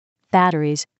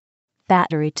Batteries.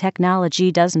 Battery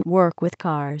technology doesn't work with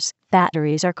cars.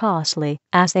 Batteries are costly,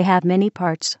 as they have many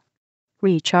parts.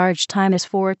 Recharge time is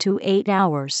 4 to 8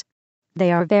 hours.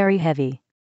 They are very heavy,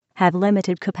 have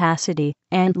limited capacity,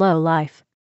 and low life.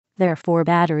 Therefore,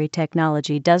 battery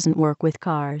technology doesn't work with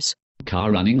cars.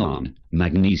 Car running on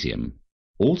magnesium,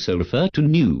 also referred to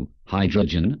new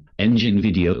hydrogen engine.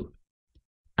 Video.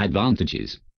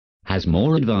 Advantages. Has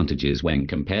more advantages when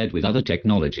compared with other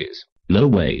technologies. Low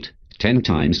weight, 10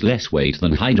 times less weight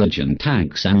than hydrogen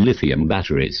tanks and lithium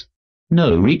batteries.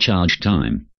 No recharge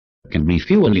time. Can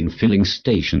refuel in filling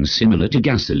stations similar to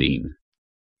gasoline.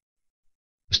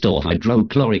 Store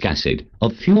hydrochloric acid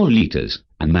of fuel liters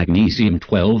and magnesium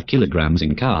 12 kilograms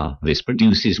in car. This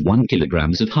produces 1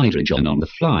 kilograms of hydrogen on the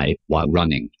fly while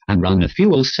running, and run a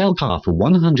fuel cell car for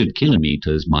 100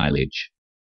 kilometers mileage.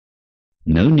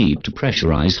 No need to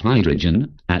pressurize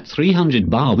hydrogen at 300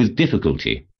 bar with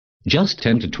difficulty. Just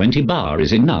 10 to 20 bar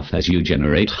is enough as you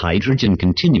generate hydrogen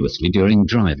continuously during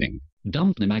driving.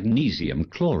 Dump the magnesium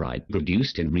chloride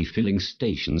produced in refilling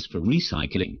stations for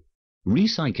recycling.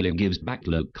 Recycling gives back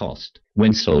low cost.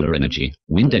 When solar energy,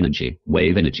 wind energy,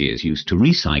 wave energy is used to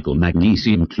recycle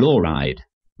magnesium chloride,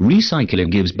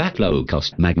 recycling gives back low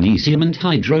cost magnesium and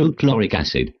hydrochloric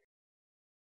acid.